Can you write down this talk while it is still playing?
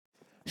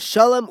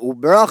Shalom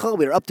u'bracha.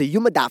 We're up to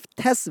Yuma Daf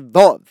Tes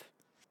Vov.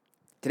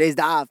 Today's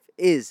daf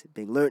is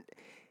being learned,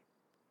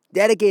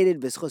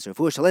 dedicated b'schus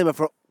refuah shalema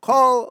for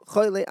Kol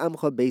Choyle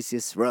Amcha Beis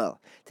Yisrael.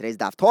 Today's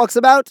daf talks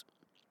about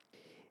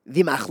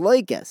the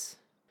machloikes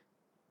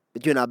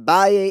between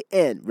Abaye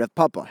and Rav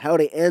Papa, how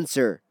they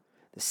answer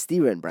the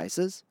stira and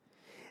brises.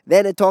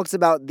 Then it talks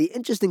about the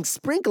interesting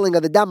sprinkling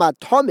of the dam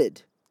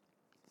tamid,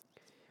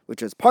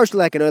 which was partially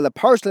like an oila,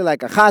 partially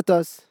like a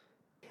chatos,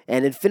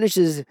 and it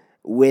finishes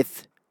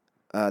with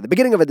the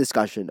beginning of a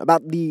discussion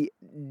about the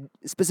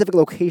specific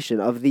location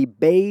of the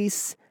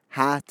Beis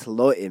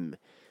Hatloim.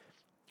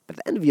 At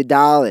the end of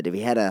Yudalit, if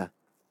he had a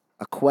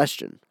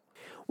question,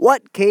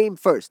 what came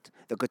first,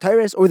 the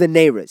Ketores or the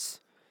Neiris?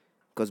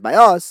 Because by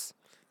us,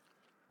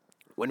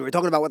 when we were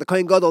talking about what the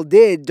Kohen Gadol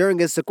did during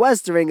his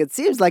sequestering, it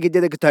seems like he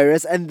did the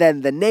Ketores and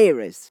then the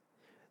Neiris.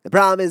 The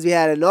problem is we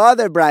had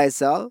another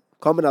brisa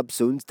coming up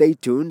soon, stay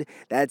tuned,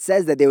 that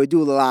says that they would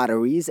do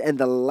lotteries, and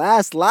the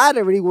last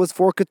lottery was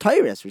for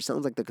Ketores, which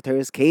sounds like the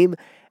Ketores came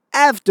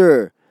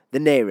after the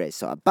Neiris.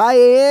 So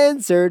Abaye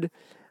answered,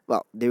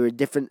 well, there were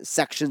different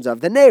sections of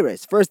the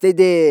Neiris. First they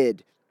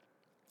did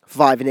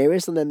 5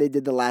 Neiris, and then they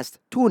did the last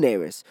 2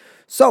 Neiris.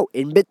 So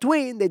in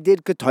between they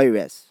did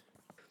Ketores.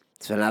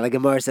 So now the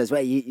Gemara says,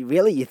 wait,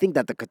 you think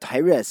that the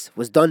Ketores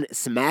was done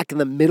smack in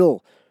the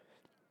middle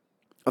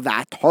of the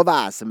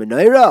Atovas, the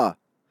Menorah?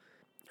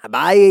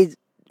 Abaye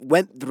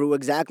went through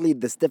exactly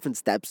the different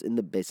steps in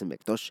the Beis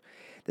HaMikdash,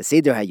 the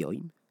Seder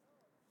Hayoim,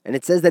 and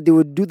it says that they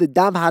would do the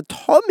Dam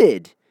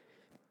HaTomid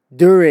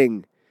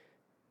in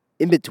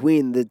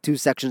between the 2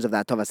 sections of the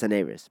Atovas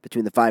HaNeiris,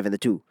 between the 5 and the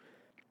 2.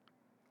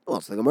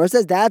 Well, so the Gemara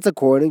says that's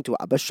according to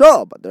Abba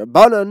Shaul, but the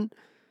Rabbanan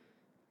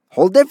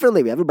hold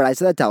differently. We have a brisa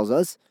that tells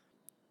us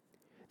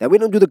that we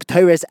don't do the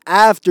Ketores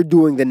after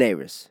doing the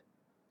Neiris.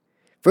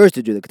 First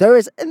you do the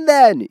Ketores, and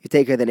then you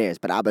take care of the Neiris.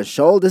 But Abba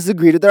Shaul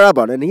disagreed with the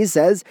Rabbanan, and he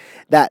says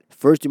that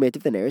first you may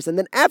take the Neiris, and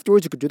then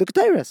afterwards you could do the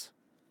Ketores.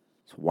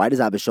 So why does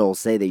Abba Shaul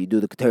say that you do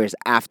the Ketores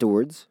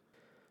afterwards?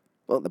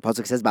 Well, the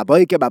pasuk says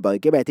Baboike,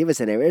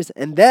 B'ativas Neiris,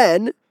 and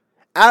then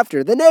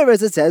after the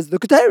Neiris it says the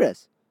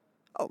Ketores.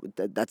 Oh,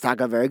 that's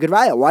not a very good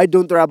raya. Why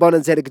don't the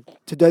Rabbanan say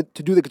to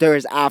do the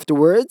Ketores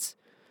afterwards?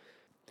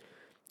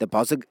 The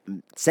pasuk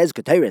says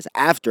Ketores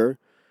after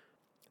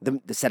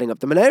the setting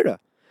up the Menorah.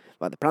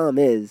 Well, the problem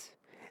is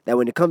that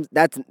when it comes,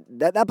 that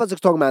pasuk's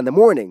talking about in the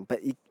morning,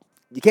 but you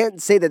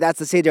can't say that that's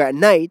the Seder at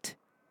night.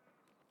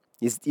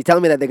 You're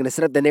telling me that they're going to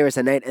set up the Neiris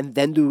at night and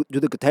then do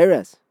the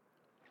Ketores.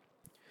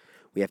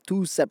 We have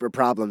 2 separate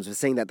problems with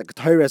saying that the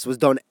Ketores was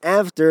done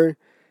after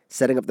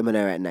setting up the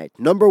Menorah at night.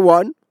 Number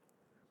 1,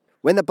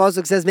 when the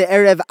pasuk says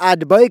Me'erev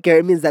ad boiker,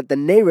 it means that the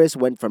Neiris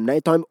went from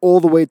nighttime all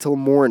the way till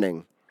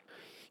morning.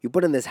 You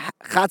put in this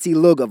chatzi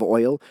lug of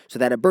oil so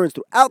that it burns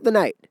throughout the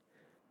night.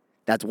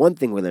 That's one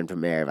thing we learn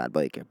from Me'erev ad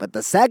boiker. But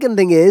the second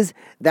thing is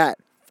that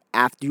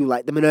after you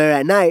light the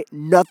menorah at night,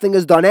 nothing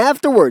is done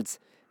afterwards.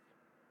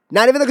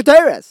 Not even the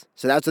Ketores.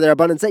 So that's what their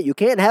Rabbanan say. You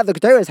can't have the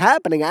Ketores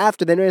happening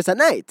after the Neiris at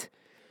night.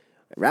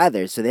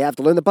 Rather, so they have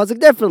to learn the pasuk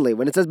differently.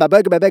 When it says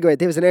Baboike,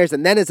 B'ativas Neiris,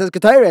 and then it says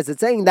Ketores,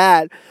 it's saying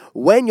that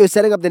when you're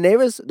setting up the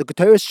Neiris, the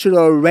Ketores should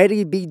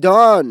already be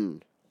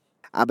done.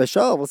 Abba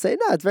Shaul will say,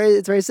 no,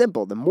 it's very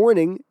simple. The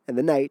morning and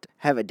the night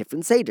have a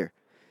different Seder.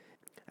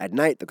 At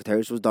night, the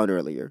Ketores was done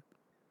earlier,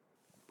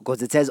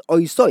 because it says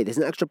Oisoi. There's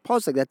an extra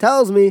pasuk that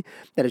tells me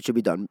that it should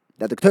be done,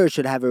 that the Ketores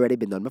should have already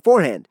been done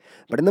beforehand.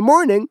 But in the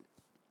morning,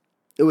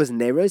 it was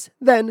Neiris,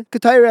 then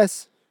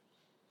Ketores.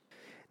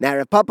 Now,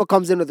 Rav Papa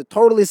comes in with a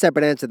totally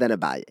separate answer than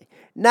Abaye.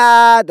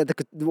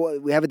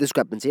 We have a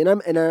discrepancy in our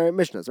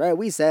Mishnahs, right?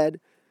 We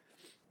said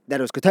that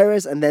it was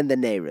Ketores and then the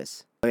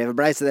Neiris. We have a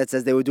brisa that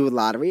says they would do a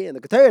lottery, and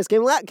the Ketores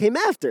came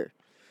after.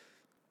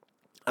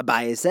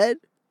 Abaye said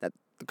that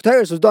the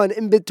Ketores was done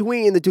in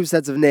between the 2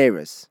 sets of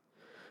Neiris.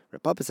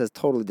 Rav Papa says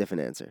totally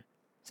different answer.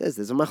 He says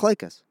there's a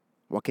machlokes.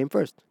 What came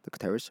first, the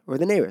Ketores or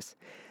the Neiris?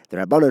 The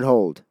Rabbanan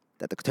hold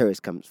that the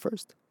Ketores comes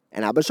first,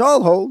 and Abba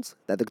Shaul holds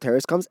that the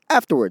Ketores comes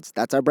afterwards.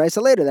 That's our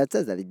brisa later that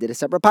says that he did a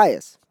separate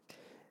pious.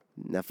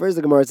 Now, first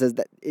the Gemara says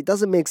that it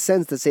doesn't make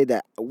sense to say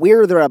that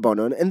we're the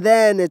Rabbanan and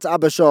then it's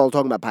Abba Shaul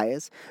talking about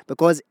pious,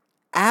 because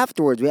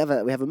afterwards we have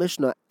a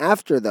Mishnah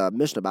after the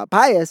Mishnah about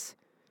pious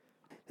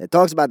that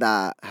talks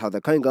about how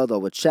the Kohen Gadol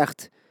would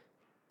shecht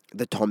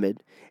the Tomid,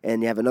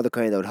 and you have another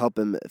Kohen that would help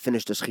him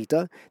finish the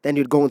Shechita. Then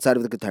he'd go inside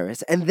of the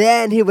Ketores, and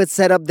then he would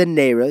set up the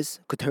Neiris,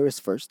 Ketores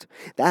first.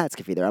 That's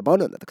Kefi the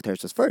Rabbanan, that the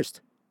Ketores was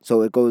first.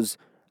 So it goes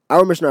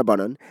our Mishnah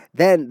Rabbanan,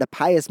 then the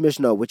pious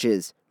Mishnah, which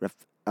is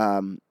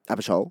Abba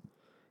Shaul,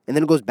 and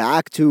then it goes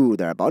back to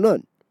the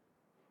Rabbanan.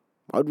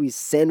 Why would we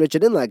sandwich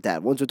it in like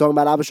that? Once we're talking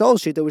about Abba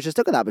Shaul's Shita, we should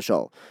stick with Abba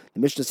Shaul. The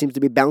Mishnah seems to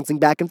be bouncing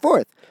back and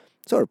forth.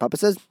 So Papa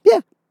says, yeah,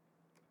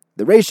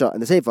 the Reisha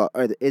and the Seifa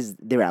is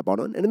the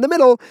Rabbanon, and in the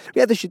middle we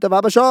have the Shita of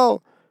Abba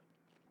Shaul.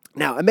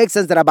 Now, it makes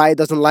sense that Abaye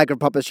doesn't like Rav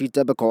Papa's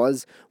Shita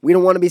because we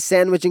don't want to be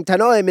sandwiching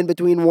Tanoim in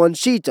between one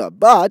Shita.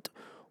 But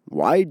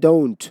why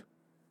doesn't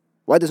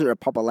Rav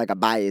Papa like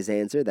Abaye's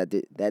answer that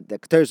the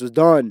Ketores was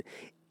done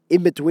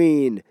in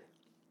between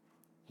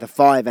the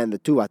 5 and the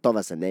 2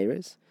 Atovas and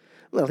Neiris?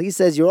 Well, he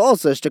says you're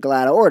also shtickle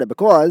out of order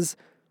because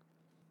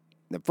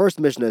the first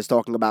Mishnah is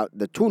talking about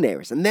the 2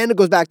 neiros, and then it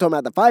goes back to talking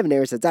about the 5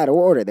 neiros. It's out of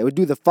order. They would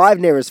do the 5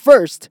 neiros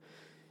first.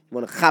 You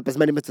want to chop as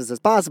many mitzvahs as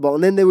possible,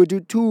 and then they would do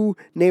 2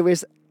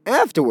 neiros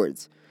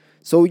afterwards.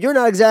 So you're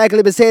not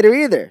exactly beseder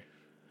either.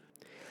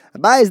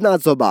 Abai is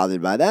not so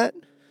bothered by that.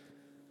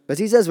 Because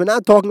he says we're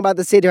not talking about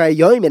the Seder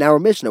HaYom in our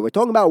Mishnah. We're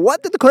talking about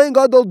what did the Kohen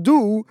Gadol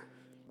do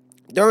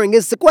during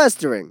his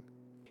sequestering.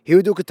 He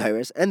would do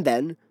Keteris and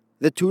then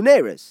the 2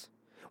 neiros.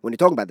 When you're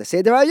talking about the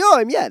Seder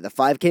HaYom, yeah, the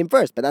 5 came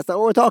first, but that's not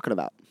what we're talking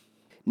about.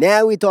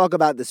 Now we talk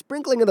about the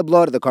sprinkling of the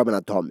blood of the Karban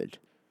HaTamid.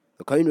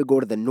 The Kohen would go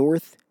to the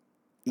north,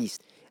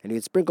 east, and he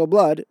would sprinkle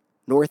blood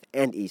north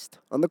and east.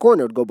 On the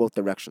corner, it would go both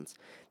directions.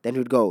 Then he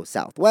would go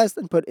southwest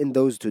and put in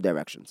those 2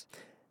 directions.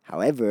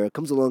 However,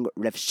 comes along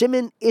Rav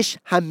Shimon Ish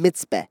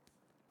HaMitzpeh.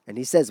 And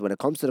he says when it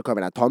comes to the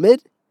Karban HaTamid,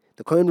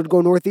 the Kohen would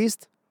go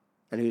northeast,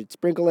 and he would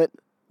sprinkle it,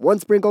 1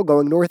 sprinkle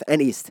going north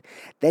and east.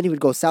 Then he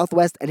would go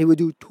southwest, and he would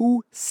do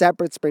 2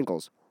 separate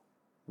sprinkles.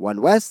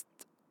 One west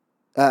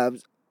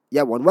and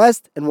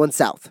 1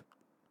 south,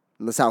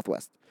 in the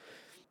southwest.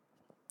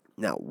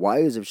 Now, why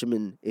is Rav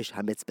Shimon Ish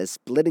HaMitzpeh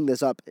splitting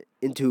this up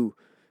into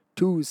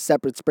 2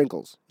 separate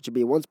sprinkles? It should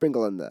be 1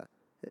 sprinkle in the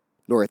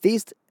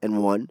northeast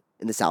and 1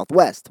 in the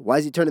southwest. Why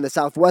is he turning the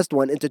southwest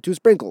one into 2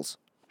 sprinkles?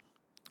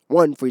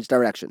 1 for each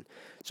direction.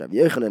 So Rav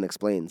Yochanan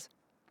explains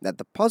that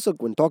the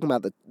pasuk, when talking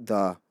about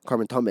the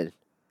Karban Tamid,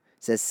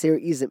 says Sir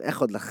Izim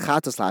Echad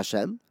Lechatos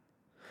LaHashem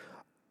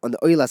on the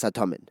Oilas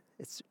HaTamid.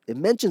 It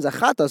mentions a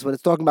chatos when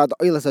it's talking about the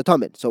Oilas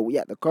HaTamid. So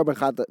yeah, the Karban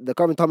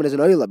Tamid is an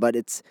Oila, but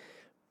it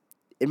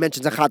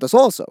mentions a chatos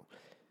also.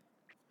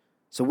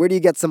 So where do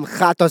you get some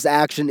chatos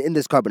action in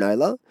this Karban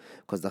Oila?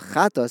 Because the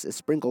chatos is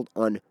sprinkled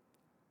on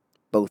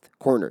both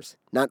corners,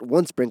 not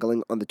 1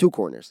 sprinkling on the 2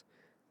 corners.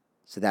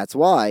 So that's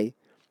why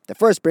the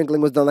first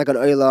sprinkling was done like an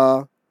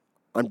oila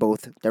on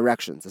both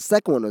directions. The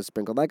second one was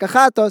sprinkled like a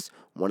chatos,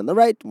 1 on the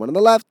right, 1 on the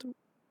left,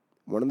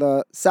 1 on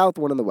the south,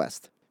 1 on the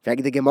west.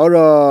 Frag the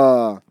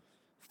Gemara,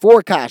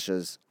 4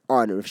 kashas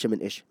on Rav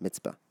Shimon Ish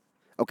Mitzpah.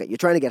 Okay, you're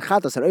trying to get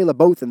chatos and oila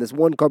both in this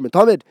 1 Karban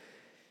Tamid.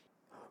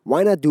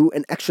 Why not do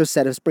an extra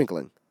set of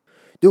sprinkling?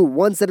 Do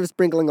 1 set of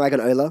sprinkling like an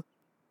oila,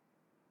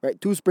 right?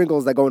 2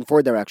 sprinkles that go in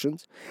 4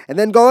 directions, and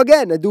then go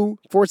again and do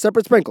 4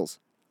 separate sprinkles.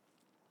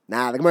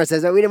 Nah, the Gemara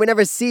says that we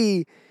never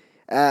see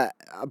a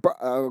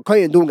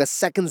Kohen doing a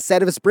second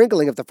set of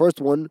sprinkling if the first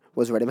one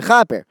was already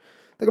mechaper.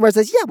 The Gemara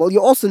says, yeah, well,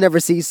 you also never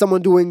see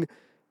someone doing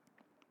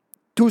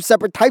 2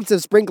 separate types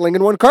of sprinkling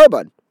in 1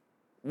 carbon.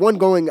 One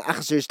going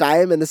achshir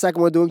shtayim and the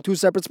second one doing 2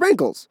 separate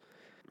sprinkles,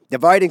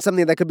 dividing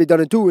something that could be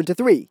done in 2 into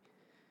 3.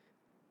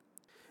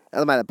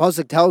 The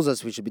pasuk tells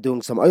us we should be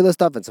doing some oila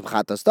stuff and some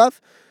chata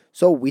stuff,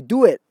 so we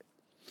do it.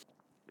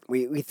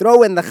 We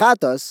throw in the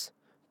chatas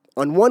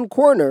on 1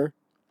 corner,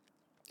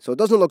 so it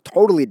doesn't look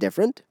totally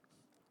different.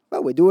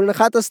 But we do it in a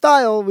chata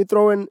style. We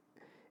throw in,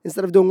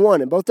 instead of doing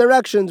 1 in both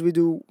directions, we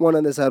do 1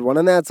 on this side, 1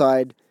 on that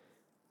side,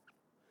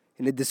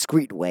 in a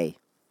discreet way.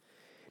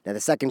 Now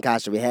the second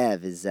kasha we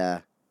have is,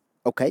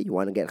 okay, you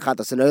want to get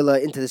chatas and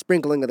oila into the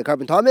sprinkling of the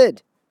Karban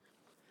Tamid.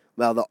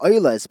 Well, the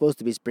oila is supposed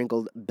to be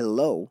sprinkled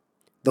below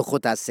the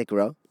chutas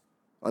sikra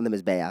on the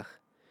mizbeach,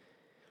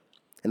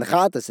 and the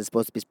chatas is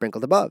supposed to be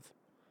sprinkled above.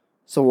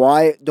 So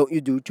why don't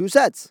you do 2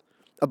 sets,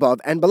 above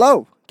and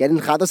below? Get in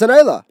chatas and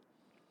oila.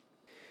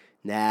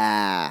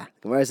 Nah,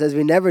 Gemara says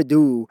we never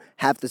do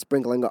half the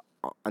sprinkling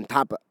on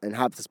top and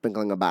half the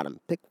sprinkling on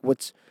bottom. Pick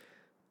which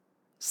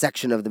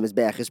section of the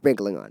mizbeach you're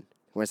sprinkling on.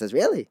 Gemara says,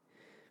 really?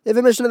 If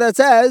a Mishnah that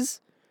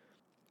says,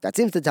 that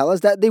seems to tell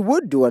us that they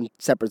would do on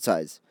separate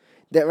sides,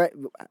 right,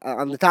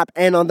 on the top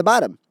and on the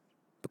bottom,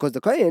 because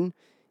the Kohen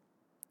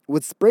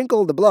would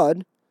sprinkle the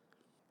blood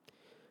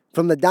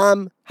from the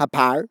dam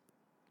hapar,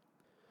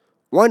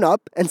 1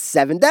 up and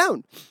 7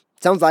 down.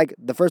 Sounds like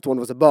the first one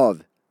was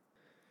above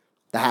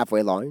the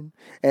halfway line,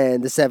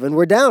 and the 7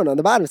 were down on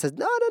the bottom. It says,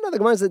 no. The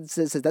Gemara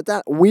says that's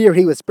not where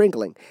he was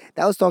sprinkling.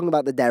 That was talking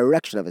about the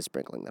direction of his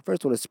sprinkling. The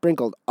first one was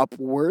sprinkled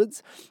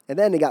upwards, and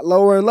then it got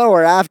lower and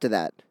lower after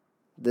that.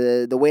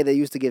 The way they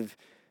used to give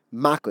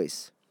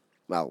makos.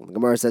 Well, the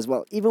Gemara says,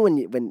 well, even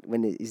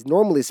when he's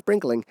normally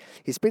sprinkling,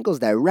 he sprinkles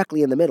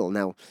directly in the middle.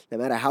 Now, no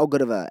matter how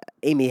good of a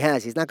aim he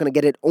has, he's not going to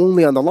get it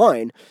only on the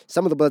line.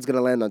 Some of the blood's going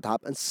to land on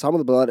top, and some of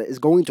the blood is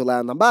going to land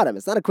on the bottom.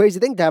 It's not a crazy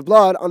thing to have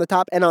blood on the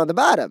top and on the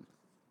bottom.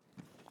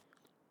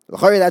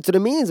 That's what it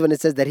means when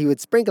it says that he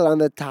would sprinkle on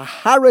the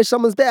tahara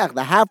mizbeach,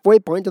 the halfway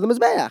point of the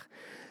mizbeach.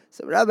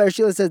 So Rabbi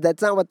Shila says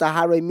that's not what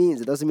tahara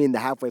means. It doesn't mean the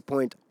halfway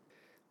point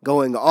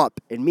going up.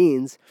 It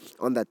means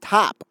on the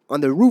top, on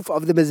the roof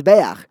of the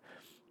mizbeach.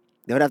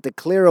 They would have to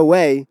clear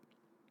away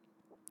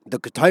the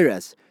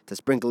ketores to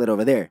sprinkle it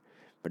over there.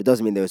 But it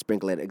doesn't mean they would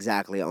sprinkle it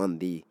exactly on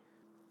the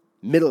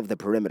middle of the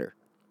perimeter,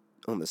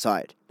 on the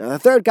side. Now the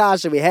third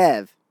kasha we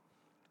have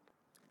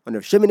under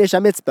Shimon Ish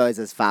HaMitzpah is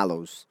as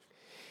follows.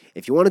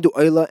 If you want to do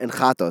oila and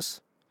chatos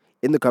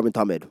in the Karban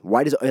Tamid,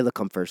 why does oila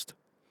come first?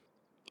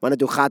 Why not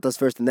do chatos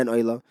first and then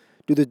oila?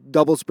 Do the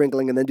double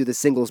sprinkling and then do the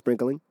single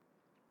sprinkling?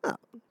 Oh.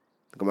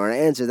 The Gemara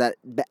answers that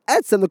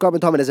be'etzem the Karban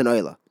Tamid is an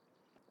oila.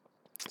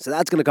 So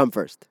that's going to come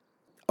first.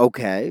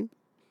 Okay.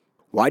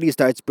 Why do you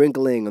start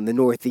sprinkling on the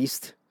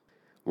northeast?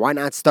 Why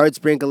not start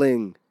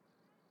sprinkling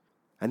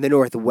on the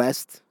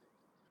northwest?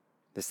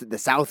 The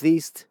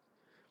southeast?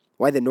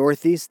 Why the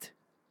northeast?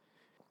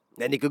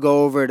 Then you could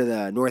go over to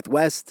the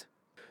northwest.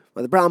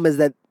 Well, the problem is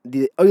that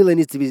the oil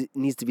needs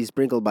to be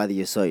sprinkled by the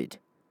Yesod.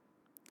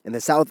 And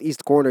the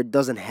southeast corner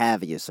doesn't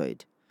have a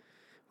Yesod.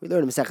 We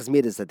learned in Maseches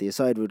Midas that the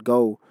Yesod would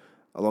go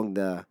along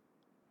the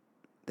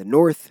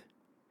north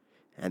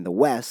and the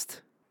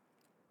west.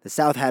 The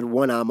south had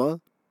one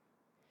amma,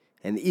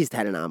 and the east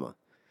had an amma.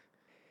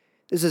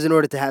 This is in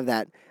order to have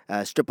that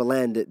strip of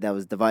land that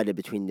was divided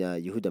between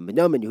Yehuda and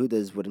Binyamin.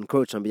 Yehuda's would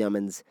encroach on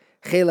Binyamin's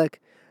chelek.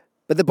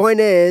 But the point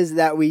is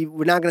that we're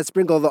not going to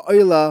sprinkle the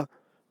oila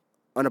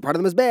on a part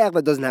of the Mizbeach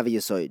that doesn't have a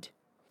Yesod.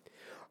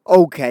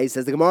 Okay,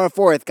 says the Gemara,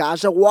 fourth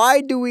kasha,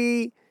 why do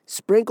we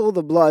sprinkle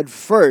the blood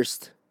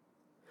first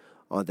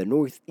on the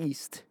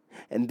northeast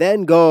and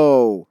then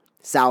go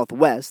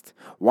southwest?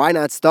 Why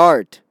not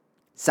start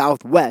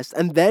southwest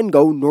and then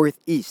go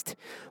northeast?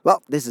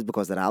 Well, this is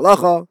because of the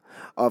halacha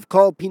of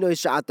kol pinoi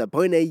sha'ata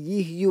poinei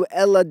yihu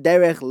ela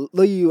derech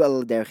lo yihu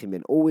ela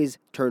derechimin. Always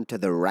turn to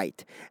the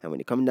right. And when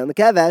you're coming down the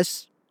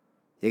Kavesh,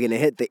 you're going to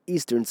hit the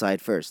eastern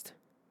side first,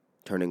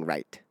 turning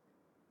right.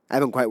 I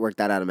haven't quite worked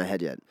that out in my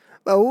head yet.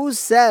 But who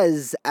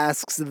says,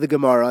 asks the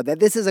Gemara, that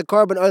this is a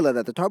carbon oila,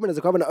 that the carbon is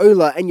a carbon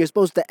oila, and you're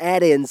supposed to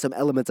add in some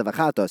elements of a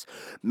chatos?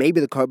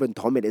 Maybe the carbon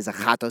tomid is a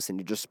chatos, and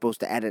you're just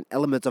supposed to add in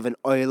elements of an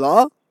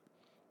oila?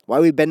 Why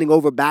are we bending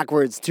over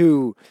backwards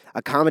to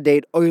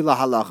accommodate oila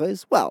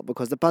halachas? Well,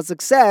 because the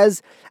pasuk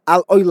says,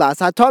 al oilas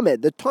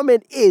ha-tomid. The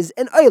tomid is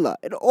an oila.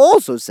 It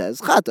also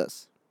says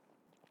chatos.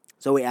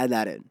 So we add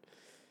that in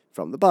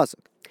from the pasuk.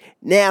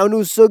 Now,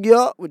 new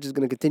sugya, which is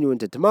going to continue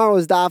into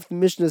tomorrow's daf, the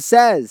Mishnah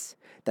says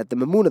that the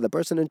mamuna, the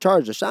person in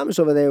charge, the shamish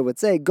over there, would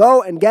say,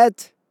 go and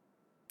get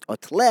a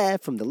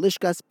tleh from the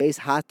lishkas beis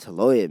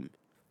ha-tloim.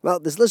 Well,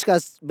 this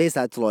lishkas beis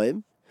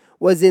ha-tloim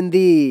was in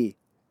the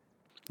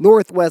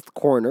northwest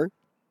corner,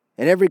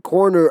 and every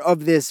corner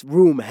of this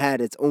room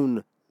had its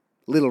own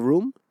little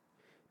room.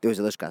 There was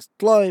a lishkas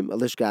tloim, a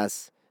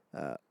lishkas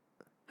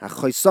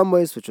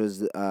ha-choisamos, which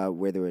was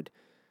where they would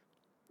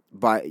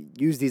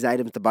use these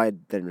items to buy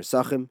the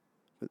nesachim,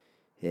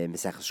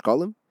 Mesech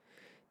Shkolim.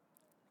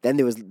 Then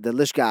there was the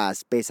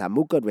lishkas beis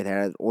hamukad, where they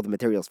had all the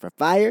materials for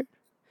fire,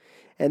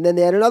 and then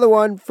they had another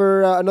one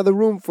for another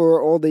room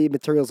for all the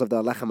materials of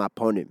the lechem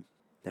aponim.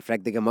 The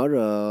frag the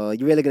Gemara,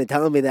 you really going to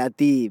tell me that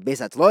the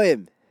beis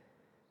hatloim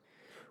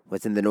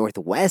was in the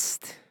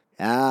northwest?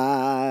 We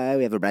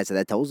have a brayso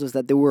that tells us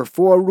that there were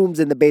 4 rooms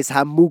in the beis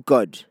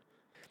hamukad.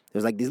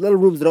 There's like these little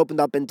rooms that opened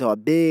up into a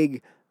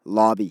big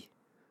lobby.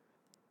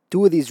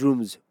 2 of these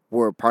rooms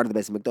were part of the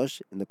Beis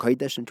Hamikdash in the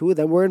Kodesh, and 2 of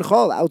them were in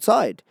Chol,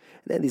 outside.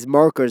 And then these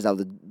markers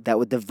that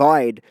would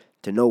divide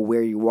to know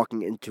where you're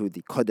walking into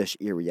the Kodesh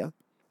area.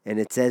 And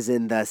it says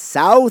in the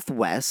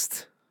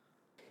southwest,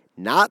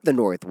 not the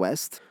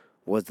northwest,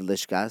 was the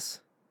Lishkas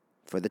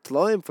for the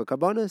Tloim, for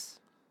Karbonis.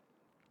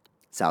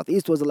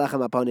 Southeast was the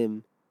Lechem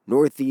Aponim.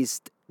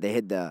 Northeast, they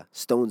hid the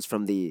stones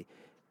from the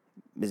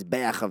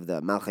Mizbeach of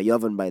the Malcha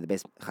Yovan by the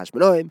Beis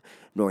Chashmonoim.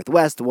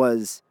 Northwest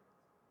was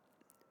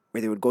where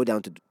they would go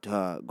down to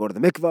go to the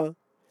mikvah.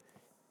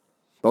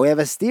 But we have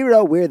a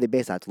stira where the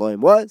Beis HaTloim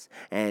was,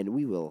 and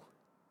we will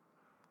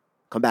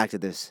come back to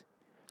this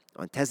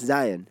on Tes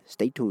Zayin.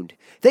 Stay tuned.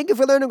 Thank you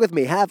for learning with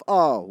me. Have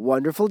a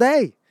wonderful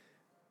day.